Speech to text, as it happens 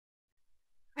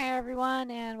everyone,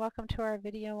 and welcome to our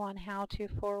video on how to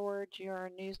forward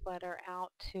your newsletter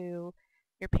out to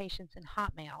your patients in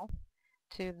Hotmail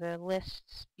to the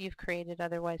lists you've created,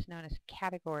 otherwise known as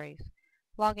categories.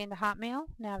 Log into Hotmail,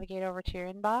 navigate over to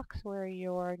your inbox where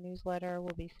your newsletter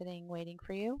will be sitting waiting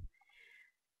for you.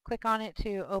 Click on it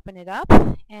to open it up,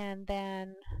 and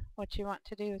then what you want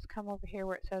to do is come over here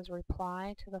where it says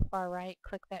reply to the far right,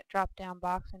 click that drop down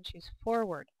box and choose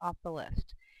forward off the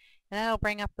list. And that'll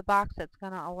bring up the box that's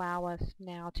going to allow us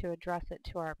now to address it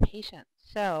to our patients.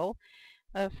 So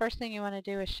the first thing you want to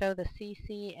do is show the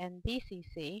CC and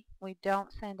BCC. We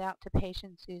don't send out to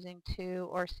patients using to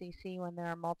or CC when there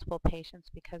are multiple patients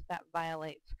because that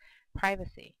violates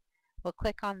privacy. We'll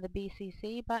click on the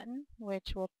BCC button,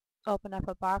 which will open up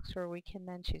a box where we can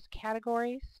then choose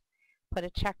categories, put a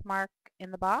check mark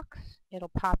in the box.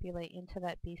 It'll populate into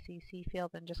that BCC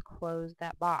field and just close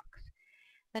that box.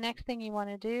 The next thing you want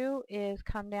to do is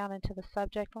come down into the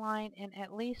subject line and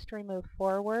at least remove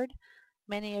forward.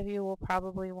 Many of you will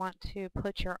probably want to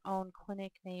put your own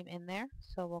clinic name in there,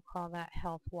 so we'll call that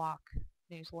Health Walk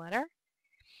Newsletter.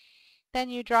 Then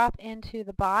you drop into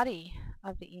the body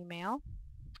of the email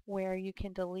where you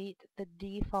can delete the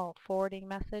default forwarding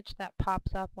message that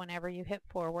pops up whenever you hit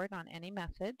forward on any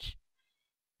message.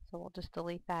 So we'll just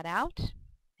delete that out.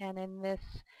 And in this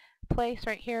place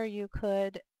right here you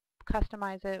could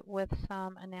customize it with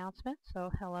some announcements. So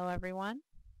hello everyone.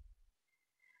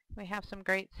 We have some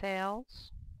great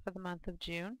sales for the month of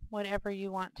June. Whatever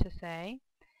you want to say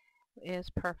is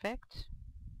perfect.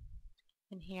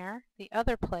 In here, the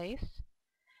other place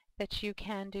that you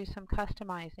can do some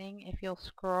customizing, if you'll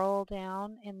scroll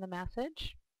down in the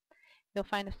message, you'll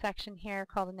find a section here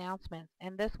called announcements,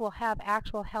 and this will have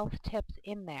actual health tips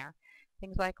in there.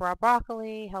 Things like raw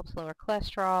broccoli helps lower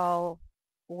cholesterol,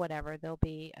 whatever. There'll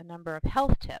be a number of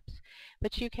health tips,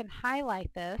 but you can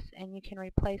highlight this and you can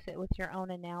replace it with your own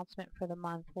announcement for the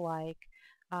month, like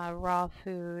raw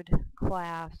food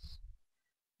class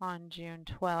on June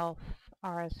 12th,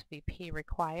 RSVP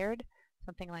required,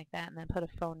 something like that, and then put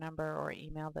a phone number or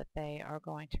email that they are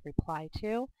going to reply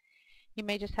to. You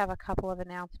may just have a couple of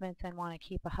announcements and want to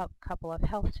keep a couple of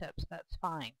health tips. That's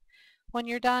fine. When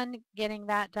you're done getting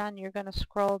that done, you're going to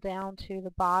scroll down to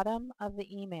the bottom of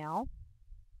the email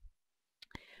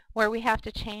where we have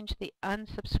to change the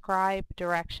unsubscribe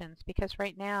directions, because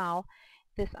right now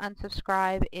this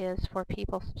unsubscribe is for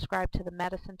people subscribed to the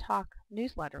Medicine Talk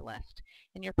newsletter list,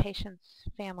 and your patients,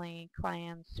 family,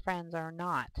 clients, friends are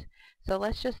not. So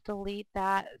let's just delete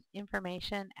that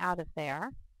information out of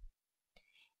there,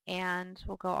 and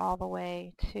we'll go all the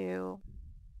way to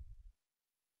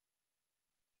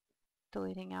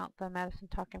deleting out the Medicine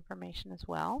Talk information as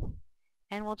well,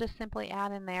 and we'll just simply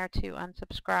add in there to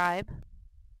unsubscribe,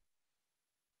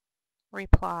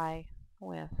 reply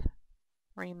with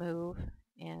remove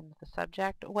in the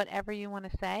subject, whatever you want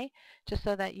to say, just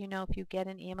so that you know if you get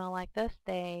an email like this,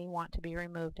 they want to be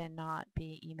removed and not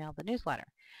be emailed the newsletter.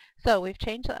 So we've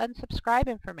changed the unsubscribe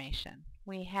information.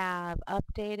 We have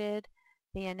updated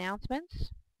the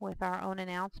announcements with our own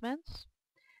announcements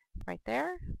right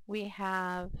there. We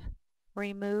have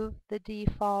removed the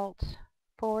default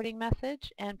forwarding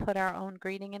message and put our own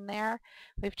greeting in there.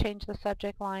 We've changed the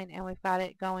subject line and we've got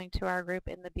it going to our group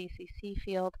in the BCC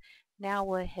field. Now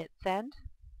we'll hit send,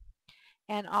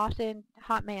 and often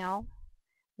Hotmail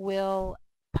will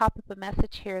pop up a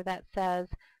message here that says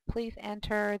please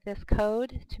enter this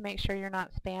code to make sure you're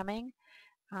not spamming.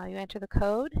 You enter the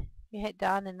code, you hit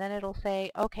done, and then it'll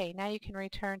say okay, now you can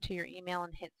return to your email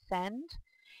and hit send.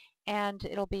 And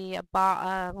it'll be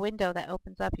a window that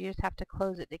opens up. You just have to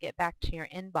close it to get back to your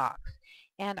inbox.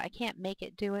 And I can't make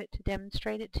it do it to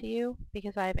demonstrate it to you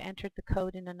because I've entered the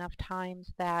code in enough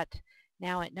times that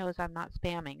now it knows I'm not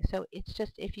spamming. So it's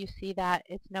just, if you see that,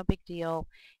 it's no big deal.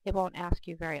 It won't ask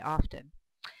you very often.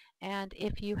 And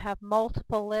if you have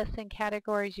multiple lists and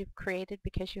categories you've created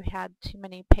because you had too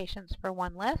many patients for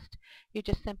one list, you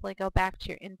just simply go back to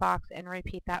your inbox and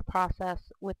repeat that process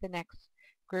with the next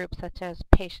group, such as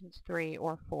patients 3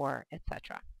 or 4,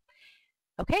 etc.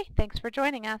 Okay, thanks for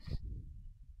joining us.